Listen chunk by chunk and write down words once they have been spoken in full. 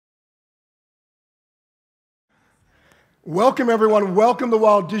Welcome, everyone. Welcome to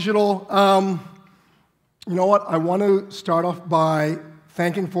Wild Digital. You know what? I want to start off by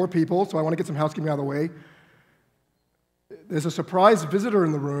thanking 4 people, so I want to get some housekeeping out of the way. There's a surprise visitor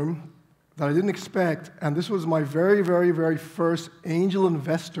in the room that I didn't expect, and this was my very, very, very first angel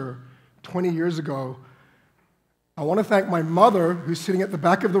investor 20 years ago. I want to thank my mother, who's sitting at the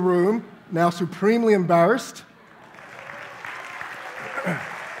back of the room, now supremely embarrassed.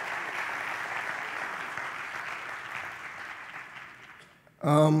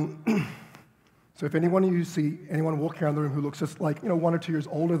 So if anyone of you see anyone walking around the room who looks just like, 1 or 2 years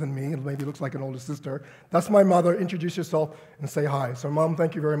older than me, and maybe looks like an older sister, that's my mother. Introduce yourself and say hi. So, Mom,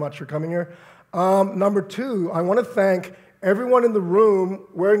 thank you very much for coming here. Number 2, I want to thank everyone in the room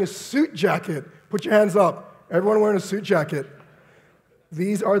wearing a suit jacket. Put your hands up. Everyone wearing a suit jacket.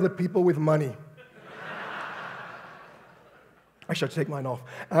 These are the people with money. I should take mine off.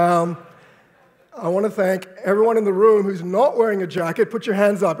 I want to thank everyone in the room who's not wearing a jacket. Put your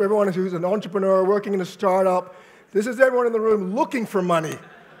hands up. Everyone who's an entrepreneur, working in a startup. This is everyone in the room looking for money.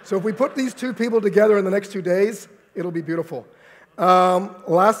 So if we put these 2 people together in the next 2 days, it'll be beautiful.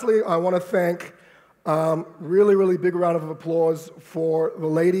 Lastly, I want to thank really, really big round of applause for the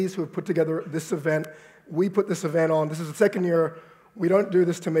ladies who have put together this event. We put this event on. This is the 2nd year. We don't do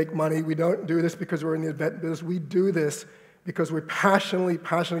this to make money. We don't do this because we're in the event business. We do this because we passionately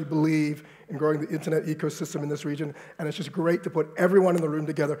believe in growing the internet ecosystem in this region, and it's just great to put everyone in the room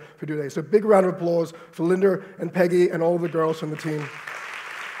together for today. So big round of applause for Linda and Peggy and all the girls from the team.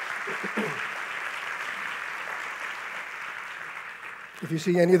 If you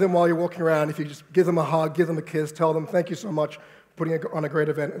see any of them while you're walking around, if you just give them a hug, give them a kiss, tell them thank you so much for putting on a great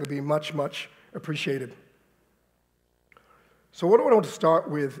event, it'll be much, much appreciated. So what I want to start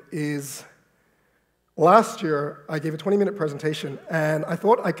with is, last year, I gave a 20-minute presentation, and I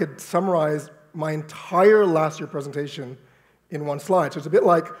thought I could summarize my entire last year presentation in one slide. So it's a bit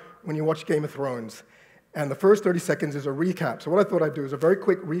like when you watch Game of Thrones, and the first 30 seconds is a recap. So what I thought I'd do is a very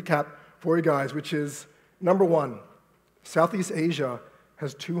quick recap for you guys, which is, number 1, Southeast Asia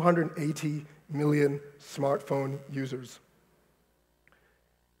has 280 million smartphone users.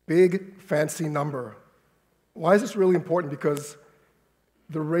 Big, fancy number. Why is this really important? Because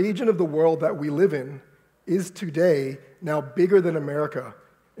the region of the world that we live in is today now bigger than America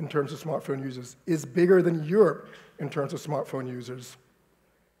in terms of smartphone users, is bigger than Europe in terms of smartphone users.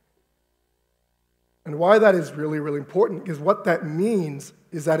 And why that is really, really important is what that means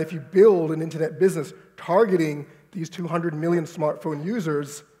is that if you build an internet business targeting these 200 million smartphone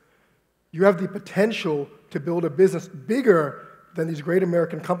users, you have the potential to build a business bigger than these great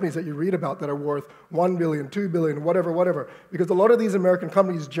American companies that you read about that are worth $1 billion, $2 billion, whatever. Because a lot of these American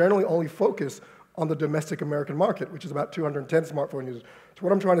companies generally only focus on the domestic American market, which is about 210 smartphone users. So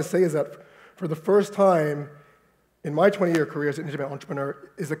what I'm trying to say is that for the first time in my 20-year career as an internet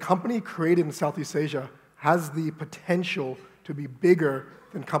entrepreneur, is a company created in Southeast Asia has the potential to be bigger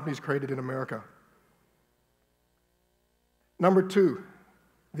than companies created in America. Number 2,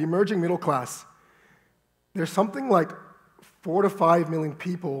 the emerging middle class. There's something like 4 to 5 million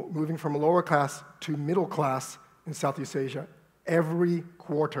people moving from lower class to middle class in Southeast Asia every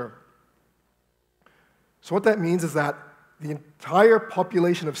quarter. So what that means is that the entire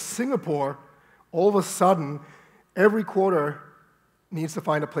population of Singapore, all of a sudden, every quarter needs to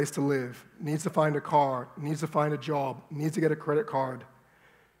find a place to live, needs to find a car, needs to find a job, needs to get a credit card.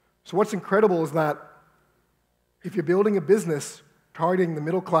 So what's incredible is that if you're building a business targeting the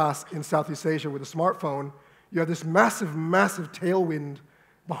middle class in Southeast Asia with a smartphone, you have this massive, massive tailwind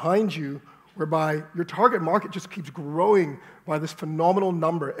behind you whereby your target market just keeps growing by this phenomenal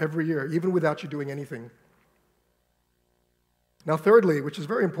number every year, even without you doing anything. Now, thirdly, which is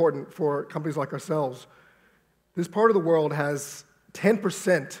very important for companies like ourselves, this part of the world has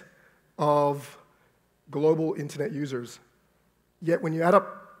 10% of global internet users. Yet when you add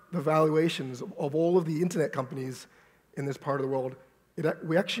up the valuations of all of the internet companies in this part of the world,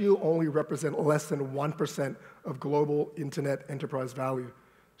 we actually only represent less than 1% of global internet enterprise value.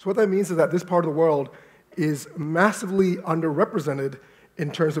 So what that means is that this part of the world is massively underrepresented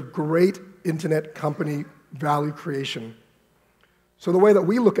in terms of great internet company value creation. So the way that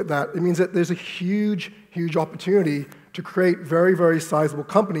we look at that, it means that there's a huge, huge opportunity to create very, very sizable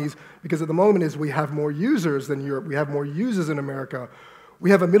companies, because at the moment is we have more users than Europe, we have more users in America. We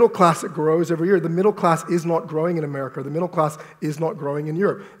have a middle class that grows every year. The middle class is not growing in America. The middle class is not growing in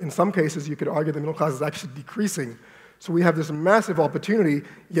Europe. In some cases, you could argue the middle class is actually decreasing. So we have this massive opportunity,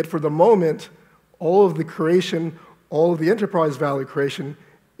 yet for the moment, all of the creation, all of the enterprise value creation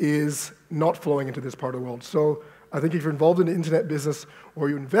is not flowing into this part of the world. So I think if you're involved in the internet business, or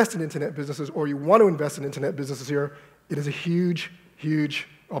you invest in internet businesses, or you want to invest in internet businesses here, It is a huge, huge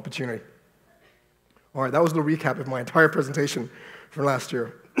opportunity. All right, that was the recap of my entire presentation from last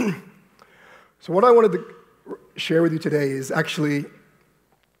year. So what I wanted to share with you today is actually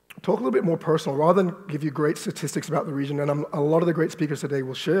talk a little bit more personal, rather than give you great statistics about the region, and a lot of the great speakers today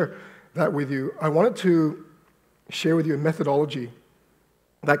will share that with you. I wanted to share with you a methodology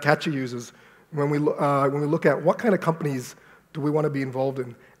that Catcha uses when we look at what kind of companies do we want to be involved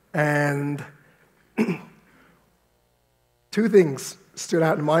in. And two things stood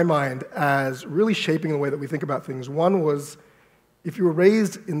out in my mind as really shaping the way that we think about things. One was, if you were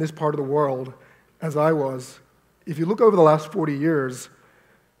raised in this part of the world, as I was, if you look over the last 40 years,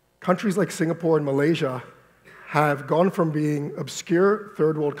 countries like Singapore and Malaysia have gone from being obscure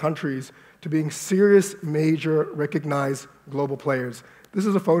third world countries to being serious, major, recognized global players. This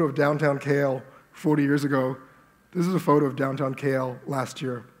is a photo of downtown KL 40 years ago. This is a photo of downtown KL last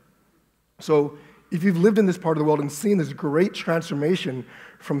year. So if you've lived in this part of the world and seen this great transformation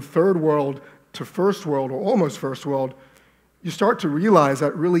from third world to first world, or almost first world, you start to realize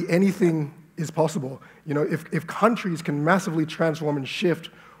that really anything is possible. You know, if countries can massively transform and shift,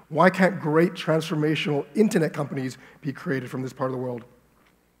 why can't great transformational internet companies be created from this part of the world?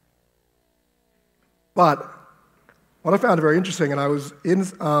 But what I found very interesting, and I was in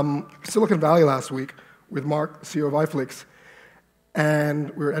Silicon Valley last week with Mark, CEO of iFlix,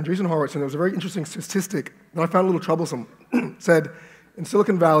 and we were at Andreessen Horowitz, and there was a very interesting statistic that I found a little troublesome. It said, in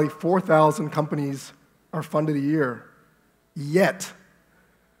Silicon Valley, 4,000 companies are funded a year, yet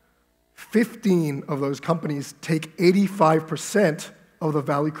 15 of those companies take 85% of the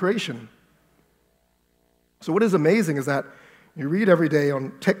value creation. So what is amazing is that you read every day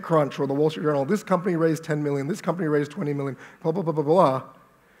on TechCrunch or the Wall Street Journal, this company raised 10 million, this company raised 20 million, blah, blah, blah, blah, blah.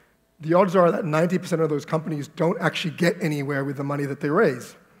 The odds are that 90% of those companies don't actually get anywhere with the money that they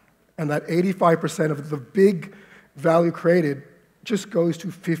raise. And that 85% of the big value created just goes to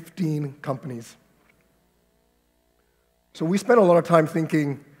 15 companies. So we spent a lot of time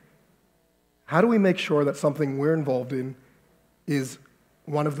thinking, how do we make sure that something we're involved in is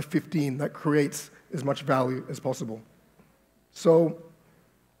one of the 15 that creates as much value as possible? So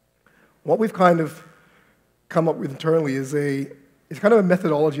what we've kind of come up with internally is it's kind of a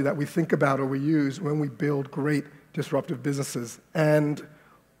methodology that we think about or we use when we build great disruptive businesses. And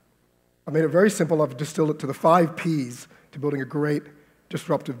I made it very simple. I've distilled it to the 5P's to building a great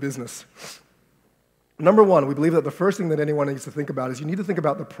disruptive business. Number one, we believe that the first thing that anyone needs to think about is you need to think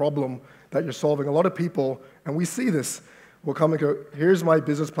about the problem that you're solving. A lot of people, and we see this, will come and go, here's my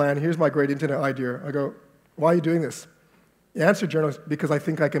business plan, here's my great internet idea. I go, why are you doing this? The answer generally is because I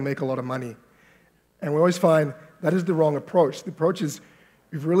think I can make a lot of money. And we always find that is the wrong approach. The approach is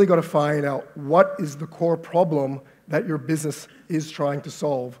you've really got to find out what is the core problem that your business is trying to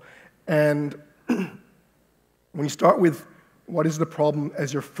solve. And when you start with what is the problem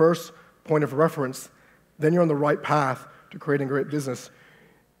as your first point of reference, then you're on the right path to creating a great business.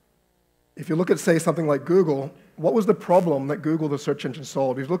 If you look at, say, something like Google, what was the problem that Google, the search engine,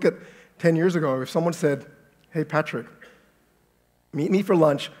 solved? If you look at 10 years ago, if someone said, hey, Patrick, meet me for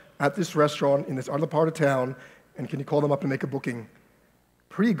lunch at this restaurant in this other part of town, and can you call them up and make a booking?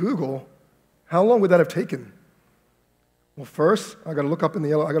 Pre-Google, how long would that have taken? Well, first, I got to look up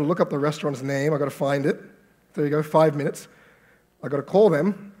the restaurant's name. I got to find it. There you go, 5 minutes. I got to call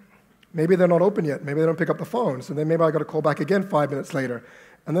them. Maybe they're not open yet. Maybe they don't pick up the phone. So then maybe I got to call back again 5 minutes later.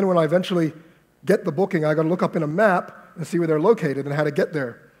 And then when I eventually get the booking, I got to look up in a map and see where they're located and how to get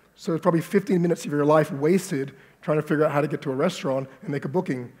there. So it's probably 15 minutes of your life wasted trying to figure out how to get to a restaurant and make a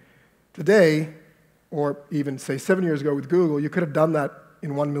booking. Today, or even, say, 7 years ago with Google, you could have done that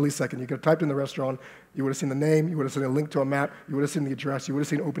in 1 millisecond. You could have typed in the restaurant, you would have seen the name, you would have seen a link to a map, you would have seen the address, you would have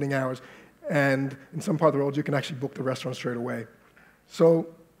seen opening hours, and in some part of the world, you can actually book the restaurant straight away. So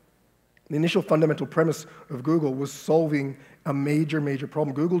the initial fundamental premise of Google was solving a major, major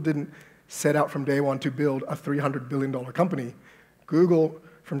problem. Google didn't set out from day one to build a $300 billion company. Google,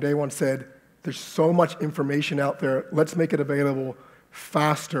 from day one, said, there's so much information out there, let's make it available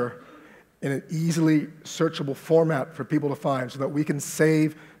faster in an easily searchable format for people to find so that we can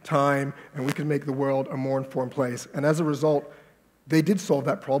save time and we can make the world a more informed place. And as a result, they did solve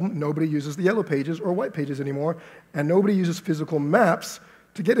that problem. Nobody uses the yellow pages or white pages anymore, and nobody uses physical maps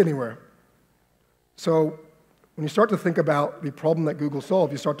to get anywhere. So when you start to think about the problem that Google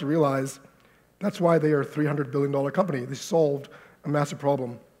solved, you start to realize that's why they are a $300 billion company. They solved a massive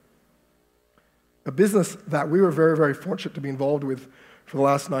problem. A business that we were very, very fortunate to be involved with for the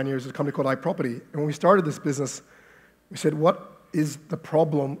last 9 years is a company called iProperty. And when we started this business, we said, what is the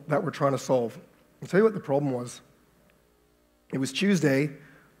problem that we're trying to solve? I'll tell you what the problem was. It was Tuesday.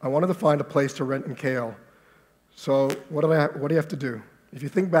 I wanted to find a place to rent in KL. So what do you have to do? If you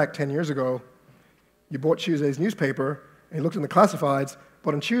think back 10 years ago, you bought Tuesday's newspaper, and you looked in the classifieds,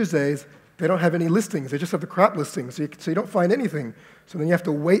 but on Tuesdays, they don't have any listings. They just have the crap listings, so you don't find anything. So then you have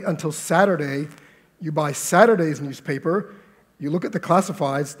to wait until Saturday. You buy Saturday's newspaper. You look at the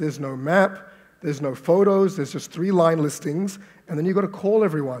classifieds. There's no map. There's no photos. There's just 3-line listings. And then you got to call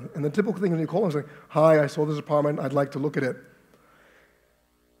everyone. And the typical thing when you call them is like, hi, I saw this apartment. I'd like to look at it.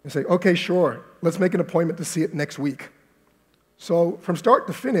 You say, okay, sure. Let's make an appointment to see it next week. So from start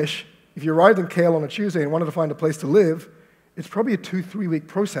to finish, if you arrived in KL on a Tuesday and wanted to find a place to live, it's probably a 2-3 week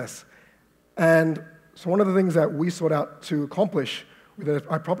process. And so one of the things that we sought out to accomplish with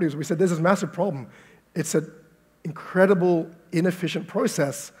our property is we said there's this massive problem. It's an incredible, inefficient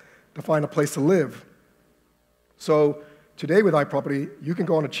process to find a place to live. So today with iProperty, you can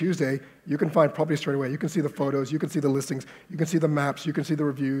go on a Tuesday, you can find property straight away. You can see the photos, you can see the listings, you can see the maps, you can see the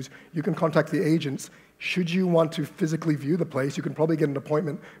reviews, you can contact the agents. Should you want to physically view the place, you can probably get an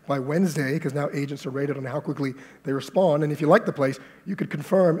appointment by Wednesday, because now agents are rated on how quickly they respond. And if you like the place, you could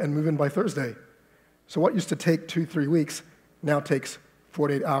confirm and move in by Thursday. So what used to take 2-3 weeks now takes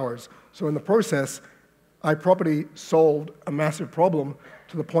 48 hours. So in the process, iProperty solved a massive problem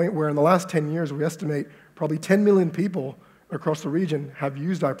to the point where in the last 10 years, we estimate probably 10 million people across the region have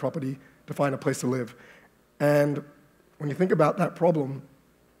used iProperty to find a place to live. And when you think about that problem,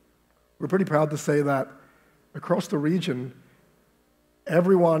 we're pretty proud to say that across the region,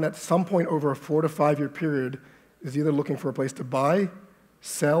 everyone at some point over a 4 to 5 year period is either looking for a place to buy,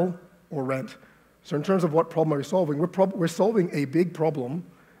 sell, or rent. So in terms of what problem are we solving, we're solving a big problem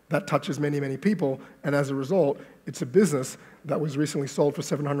that touches many, many people, and as a result, it's a business that was recently sold for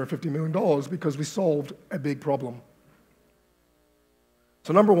 $750 million because we solved a big problem.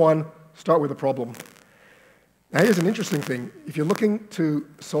 So number one, start with a problem. Now here's an interesting thing. If you're looking to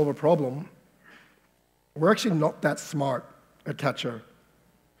solve a problem, we're actually not that smart at Catcha.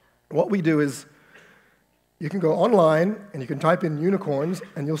 What we do is you can go online and you can type in unicorns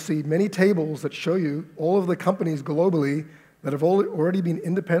and you'll see many tables that show you all of the companies globally that have already been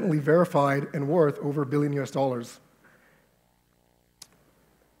independently verified and worth over $1 billion US.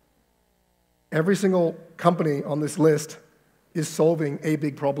 Every single company on this list is solving a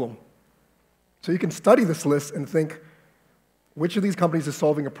big problem. So you can study this list and think, which of these companies is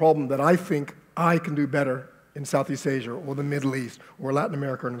solving a problem that I think I can do better in Southeast Asia or the Middle East or Latin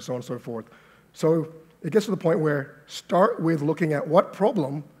America and so on and so forth. So it gets to the point where start with looking at what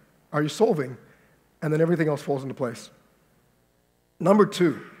problem are you solving, and then everything else falls into place. Number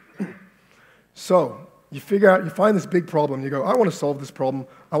two, so you find this big problem, you go, I want to solve this problem,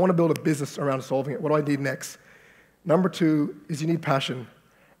 I want to build a business around solving it, what do I need next? Number two is you need passion.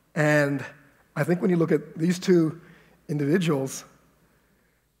 And I think when you look at these two individuals,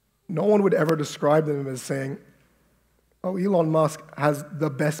 no one would ever describe them as saying, oh, Elon Musk has the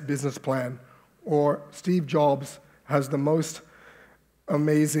best business plan, or Steve Jobs has the most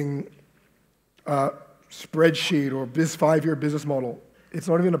amazing spreadsheet or 5-year business model. It's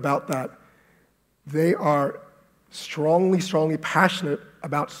not even about that. They are strongly, strongly passionate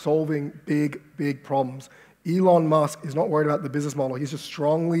about solving big, big problems. Elon Musk is not worried about the business model. He's just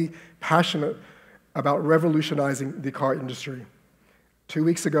strongly passionate about revolutionizing the car industry. 2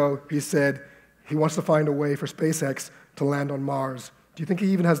 weeks ago, he said he wants to find a way for SpaceX to land on Mars. Do you think he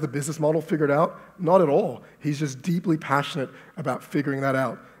even has the business model figured out? Not at all. He's just deeply passionate about figuring that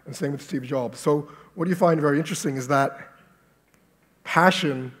out. And same with Steve Jobs. So what you find very interesting is that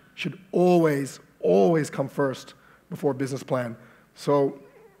passion should always, always come first before a business plan. So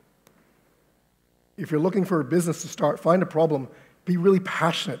if you're looking for a business to start, find a problem, be really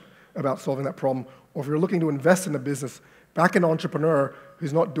passionate about solving that problem. Or if you're looking to invest in a business, back an entrepreneur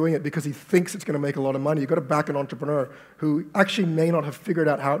who's not doing it because he thinks it's going to make a lot of money. You've got to back an entrepreneur who actually may not have figured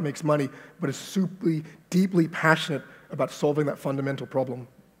out how it makes money, but is super deeply passionate about solving that fundamental problem.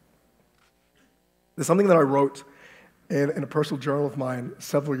 There's something that I wrote in a personal journal of mine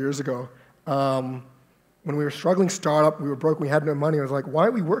several years ago. When we were struggling startup, we were broke, we had no money. I was like, why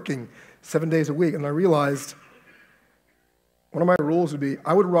are we working 7 days a week? And I realized one of my rules would be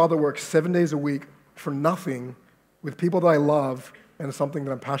I would rather work 7 days a week for nothing with people that I love and something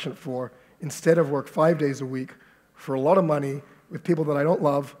that I'm passionate for, instead of work 5 days a week for a lot of money with people that I don't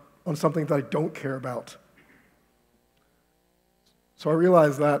love on something that I don't care about. So I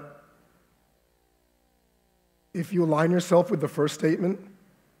realized that if you align yourself with the first statement,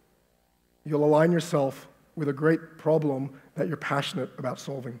 you'll align yourself with a great problem that you're passionate about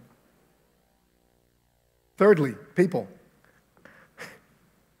solving. Thirdly, people.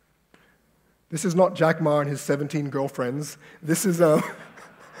 This is not Jack Ma and his 17 girlfriends. This is,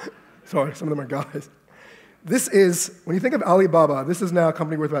 sorry, some of them are guys. This is, when you think of Alibaba, this is now a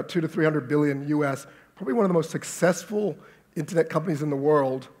company worth about 200 to 300 billion US, probably one of the most successful internet companies in the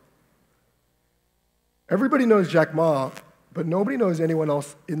world. Everybody knows Jack Ma, but nobody knows anyone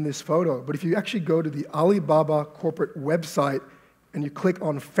else in this photo. But if you actually go to the Alibaba corporate website and you click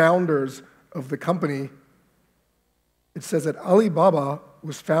on founders of the company, it says that Alibaba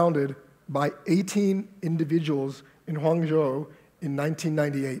was founded by 18 individuals in Guangzhou in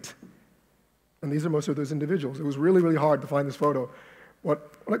 1998. And these are most of those individuals. It was really, really hard to find this photo.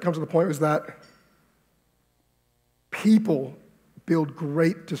 What it comes to the point was that people build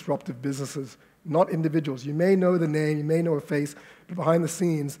great disruptive businesses, not individuals. You may know the name, you may know a face, but behind the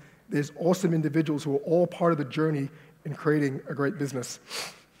scenes, there's awesome individuals who are all part of the journey in creating a great business.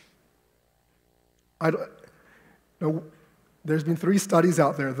 There's been 3 studies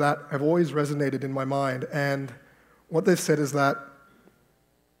out there that have always resonated in my mind, and what they've said is that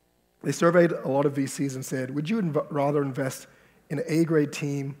they surveyed a lot of VCs and said, would you rather invest in an A-grade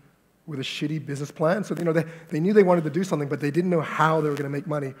team with a shitty business plan? So they knew they wanted to do something, but they didn't know how they were going to make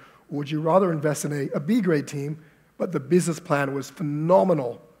money. Or would you rather invest in a B-grade team, but the business plan was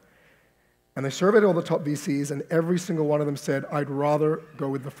phenomenal? And they surveyed all the top VCs, and every single one of them said, I'd rather go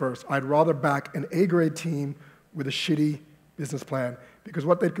with the first. I'd rather back an A-grade team with a shitty business plan. Because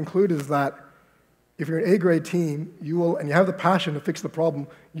what they'd conclude is that if you're an A-grade team, and you have the passion to fix the problem,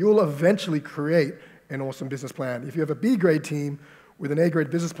 you will eventually create an awesome business plan. If you have a B-grade team with an A-grade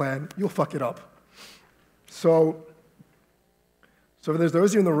business plan, you'll fuck it up. So there's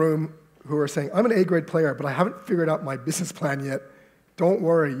those of you in the room who are saying, I'm an A-grade player, but I haven't figured out my business plan yet. Don't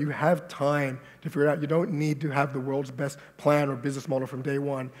worry, you have time to figure it out. You don't need to have the world's best plan or business model from day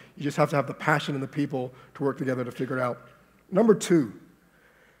one. You just have to have the passion and the people to work together to figure it out. Number 2,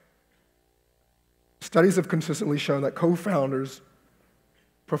 studies have consistently shown that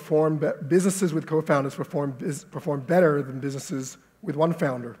businesses with co-founders perform better than businesses with one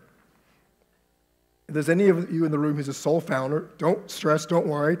founder. If there's any of you in the room who's a sole founder, don't stress, don't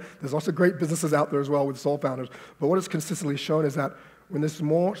worry. There's also great businesses out there as well with sole founders. But what it's consistently shown is that when there's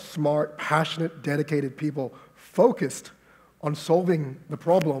more smart, passionate, dedicated people focused on solving the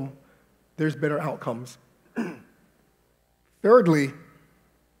problem, there's better outcomes. Thirdly,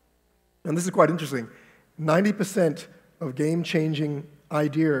 and this is quite interesting, 90% of game-changing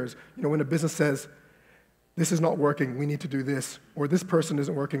ideas, when a business says, this is not working, we need to do this, or this person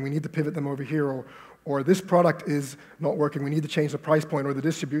isn't working, we need to pivot them over here, or this product is not working, we need to change the price point or the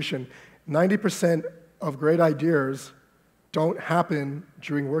distribution, 90% of great ideas don't happen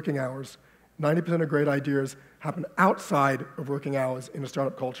during working hours. 90% of great ideas happen outside of working hours in a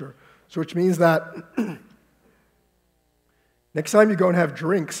startup culture. So which means that next time you go and have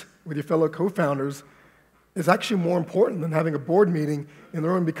drinks with your fellow co-founders, is actually more important than having a board meeting in the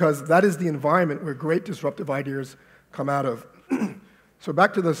room, because that is the environment where great disruptive ideas come out of. So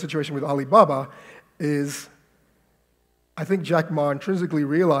back to the situation with Alibaba is, I think Jack Ma intrinsically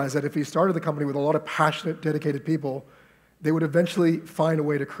realized that if he started the company with a lot of passionate, dedicated people, they would eventually find a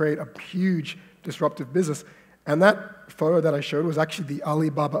way to create a huge disruptive business. And that photo that I showed was actually the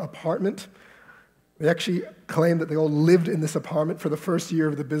Alibaba apartment. They actually claimed that they all lived in this apartment for the first year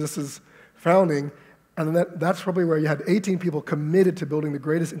of the business's founding. And that's probably where you had 18 people committed to building the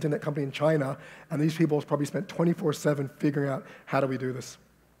greatest internet company in China, and these people probably spent 24/7 figuring out, how do we do this?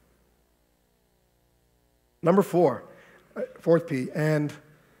 Number 4, 4th P, and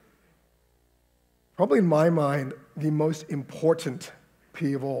probably in my mind, the most important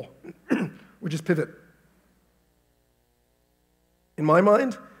P of all, which is pivot. In my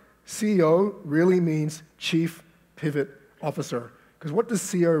mind, CEO really means Chief Pivot Officer. Because what does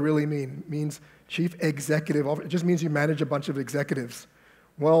CEO really mean? It means Chief Executive Officer. It just means you manage a bunch of executives.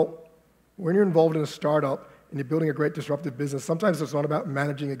 Well, when you're involved in a startup and you're building a great disruptive business, sometimes it's not about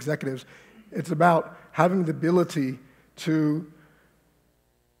managing executives. It's about having the ability to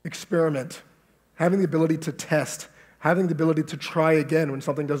experiment, having the ability to test, having the ability to try again when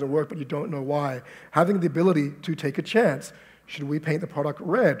something doesn't work but you don't know why, having the ability to take a chance. Should we paint the product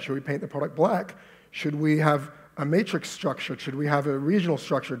red? Should we paint the product black? Should we have a matrix structure? Should we have a regional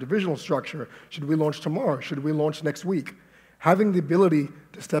structure, divisional structure? Should we launch tomorrow? Should we launch next week? Having the ability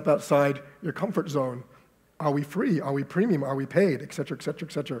to step outside your comfort zone. Are we free? Are we premium? Are we paid? Et cetera, et cetera,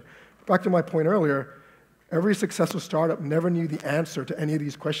 et cetera. Back to my point earlier, every successful startup never knew the answer to any of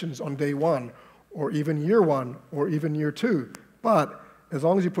these questions on day 1, or even year 1, or even year 2. But as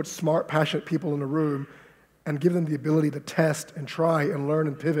long as you put smart, passionate people in a room and give them the ability to test and try and learn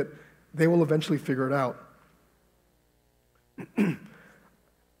and pivot, they will eventually figure it out.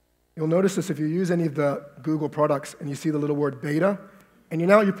 You'll notice this if you use any of the Google products and you see the little word beta, And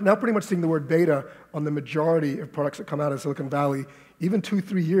you're now pretty much seeing the word beta on the majority of products that come out of Silicon Valley, even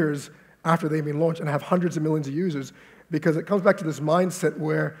 2-3 years after they've been launched and have hundreds of millions of users, because it comes back to this mindset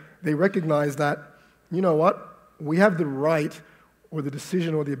where they recognize that, you know what, we have the right or the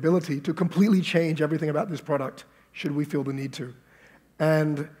decision or the ability to completely change everything about this product should we feel the need to.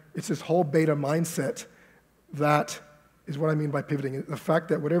 And it's this whole beta mindset that is what I mean by pivoting. The fact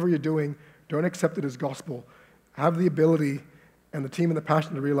that whatever you're doing, don't accept it as gospel. Have the ability and the team and the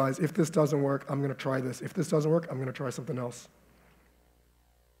passion to realize, if this doesn't work, I'm going to try this. If this doesn't work, I'm going to try something else.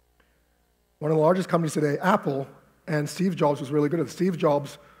 One of the largest companies today, Apple, and Steve Jobs was really good at it. Steve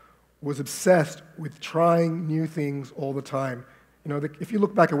Jobs was obsessed with trying new things all the time. You know, if you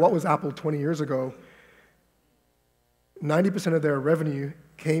look back at what was Apple 20 years ago, 90% of their revenue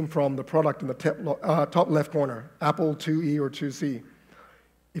came from the product in the top left corner, Apple IIe or IIc.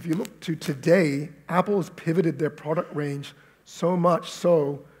 If you look to today, Apple has pivoted their product range so much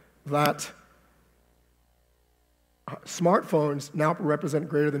so that smartphones now represent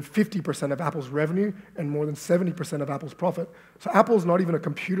greater than 50% of Apple's revenue and more than 70% of Apple's profit. So Apple's not even a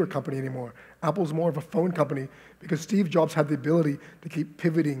computer company anymore. Apple's more of a phone company because Steve Jobs had the ability to keep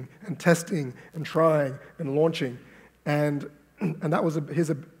pivoting and testing and trying and launching. And that was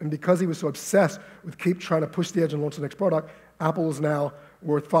and because he was so obsessed with keep trying to push the edge and launch the next product, Apple is now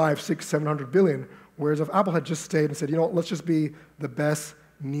worth 500, 600, 700 billion. Whereas if Apple had just stayed and said, you know, let's just be the best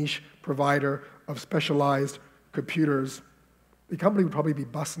niche provider of specialized computers, the company would probably be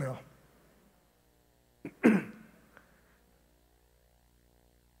bust now.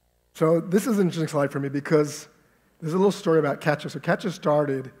 So this is an interesting slide for me because there's a little story about Catcha. So Catcha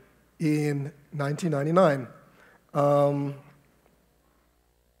started in 1999. And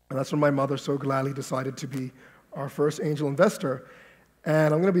that's when my mother so gladly decided to be our first angel investor.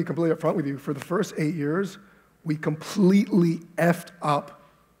 And I'm going to be completely upfront with you. For the first 8 years, we completely effed up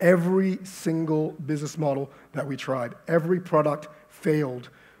every single business model that we tried. Every product failed.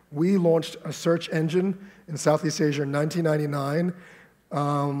 We launched a search engine in Southeast Asia in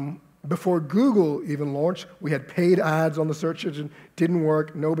 1999. Before Google even launched, we had paid ads on the search engine. Didn't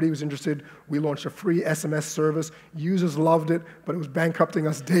work. Nobody was interested. We launched a free SMS service. Users loved it, but it was bankrupting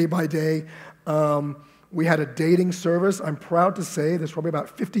us day by day. We had a dating service. I'm proud to say there's probably about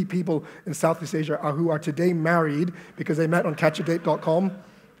 50 people in Southeast Asia who are today married because they met on catchadate.com.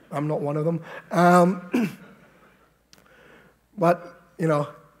 I'm not one of them. But, you know,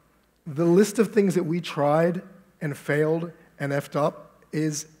 the list of things that we tried and failed and effed up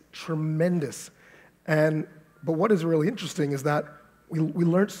is tremendous. But what is really interesting is that we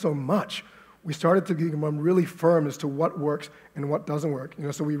learned so much. We started to become really firm as to what works and what doesn't work. You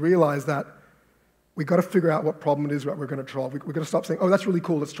know, so we realized that we got to figure out what problem it is that we're going to solve. We're going to stop saying, oh, that's really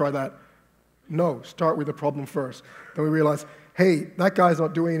cool, let's try that. No, start with the problem first. Then we realize, hey, that guy's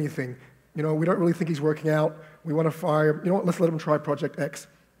not doing anything. You know, we don't really think he's working out. We want to fire him. You know what, let's let him try Project X.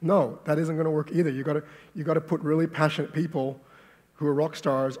 No, that isn't going to work either. You got to put really passionate people who are rock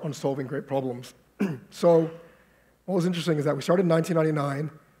stars on solving great problems. So what was interesting is that we started in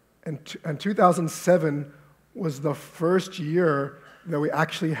 1999, and 2007 was the first year that we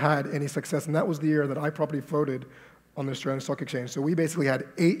actually had any success, and that was the year that I properly floated on the Australian Stock Exchange. So we basically had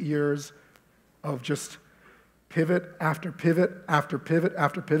 8 years of just pivot after pivot after pivot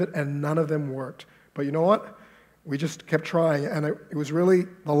after pivot, and none of them worked. But you know what? We just kept trying, and it was really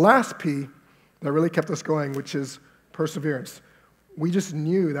the last P that really kept us going, which is perseverance. We just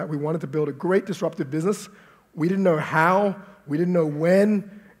knew that we wanted to build a great disruptive business. We didn't know how, we didn't know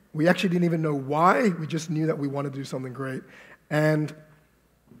when, we actually didn't even know why. We just knew that we wanted to do something great. And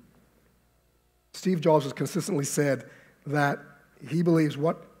Steve Jobs has consistently said that he believes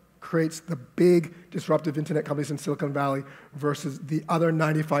what creates the big disruptive internet companies in Silicon Valley versus the other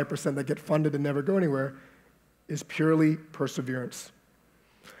 95% that get funded and never go anywhere is purely perseverance.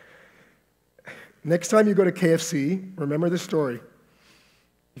 Next time you go to KFC, remember this story.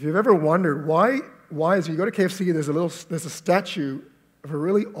 If you've ever wondered why as you go to KFC, there's a statue of a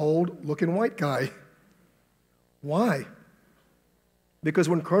really old-looking white guy. Why? Because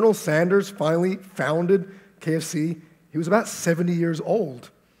when Colonel Sanders finally founded KFC, he was about 70 years old.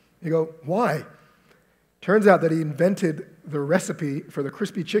 You go, why? Turns out that he invented the recipe for the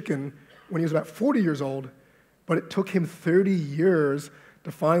crispy chicken when he was about 40 years old, but it took him 30 years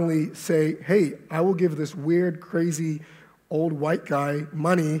to finally say, hey, I will give this weird, crazy, old white guy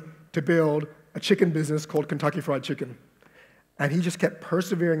money to build a chicken business called Kentucky Fried Chicken. And he just kept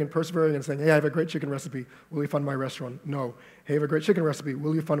persevering and persevering and saying, hey, I have a great chicken recipe. Will you fund my restaurant? No. Hey, I have a great chicken recipe.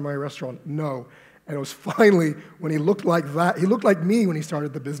 Will you fund my restaurant? No. And it was finally when he looked like that. He looked like me when he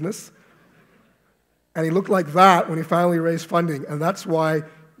started the business. And he looked like that when he finally raised funding. And that's why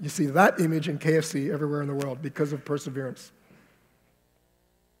you see that image in KFC everywhere in the world, because of perseverance.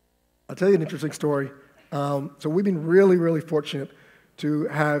 I'll tell you an interesting story. So we've been really, really fortunate to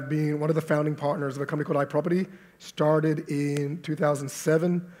have been one of the founding partners of a company called iProperty, started in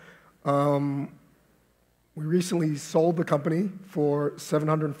 2007. We recently sold the company for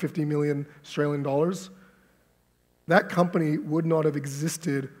 750 million Australian dollars. That company would not have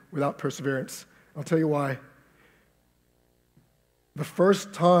existed without perseverance. I'll tell you why. The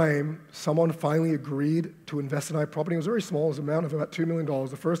first time someone finally agreed to invest in iProperty, it was very small, it was an amount of about $2 million.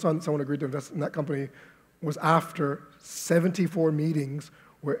 The first time that someone agreed to invest in that company was after 74 meetings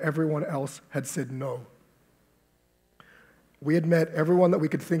where everyone else had said no. We had met everyone that we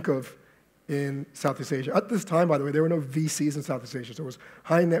could think of in Southeast Asia. At this time, by the way, there were no VCs in Southeast Asia. So it was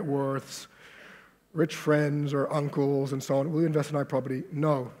high net worths, rich friends or uncles and so on. Will you invest in iProperty?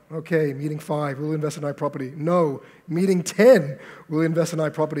 No. Okay, meeting 5, will you invest in iProperty? No. Meeting 10, will you invest in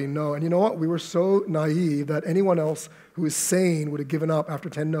iProperty? No. And you know what? We were so naive that anyone else who was sane would have given up after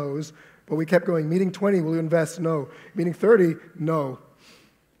 10 no's, but we kept going. Meeting 20, will you invest? No. Meeting 30, no.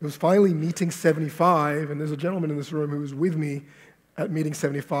 It was finally meeting 75, and there's a gentleman in this room who was with me at meeting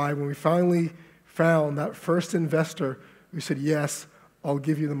 75 when we finally found that first investor who said, yes, I'll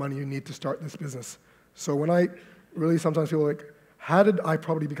give you the money you need to start this business. So when I really sometimes feel like, how did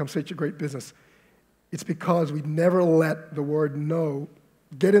iProperty become such a great business? It's because we never let the word no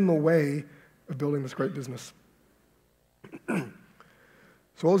get in the way of building this great business.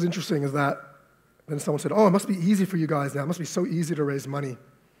 So what was interesting is that then someone said, oh, it must be easy for you guys now. It must be so easy to raise money.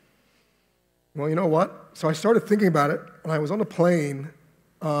 Well, you know what? So I started thinking about it, and I was on a plane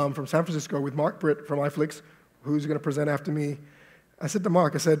from San Francisco with Mark Britt from iFlix, who's going to present after me. I said to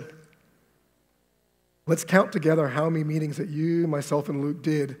Mark, I said, let's count together how many meetings that you, myself, and Luke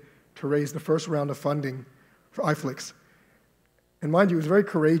did to raise the first round of funding for iFlix. And mind you, it was very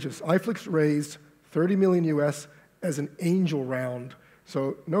courageous. iFlix raised 30 million US as an angel round.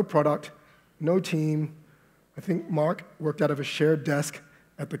 So no product, no team. I think Mark worked out of a shared desk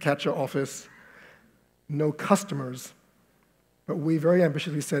at the Catcha office. No customers. But we very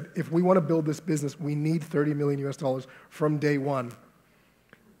ambitiously said, if we want to build this business, we need 30 million US dollars from day one.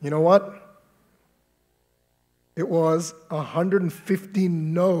 You know what? It was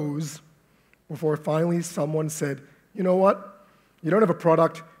 115 no's before finally someone said, you know what? You don't have a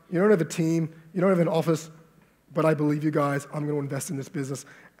product, you don't have a team, you don't have an office, but I believe you guys, I'm going to invest in this business.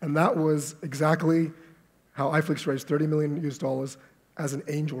 And that was exactly how iFlix raised 30 million US dollars as an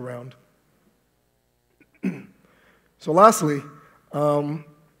angel round. So lastly,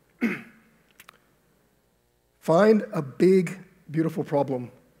 find a big, beautiful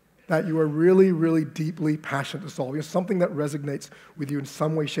problem that you are really, really deeply passionate to solve. It's something that resonates with you in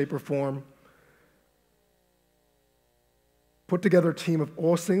some way, shape, or form. Put together a team of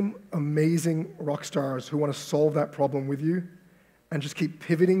awesome, amazing rock stars who want to solve that problem with you, and just keep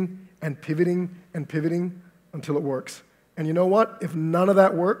pivoting and pivoting and pivoting until it works. And you know what? If none of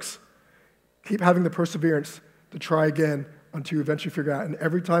that works, keep having the perseverance to try again until you eventually figure out. And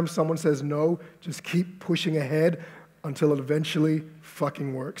every time someone says no, just keep pushing ahead until it eventually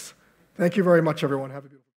fucking works. Thank you very much, everyone. Have a good one.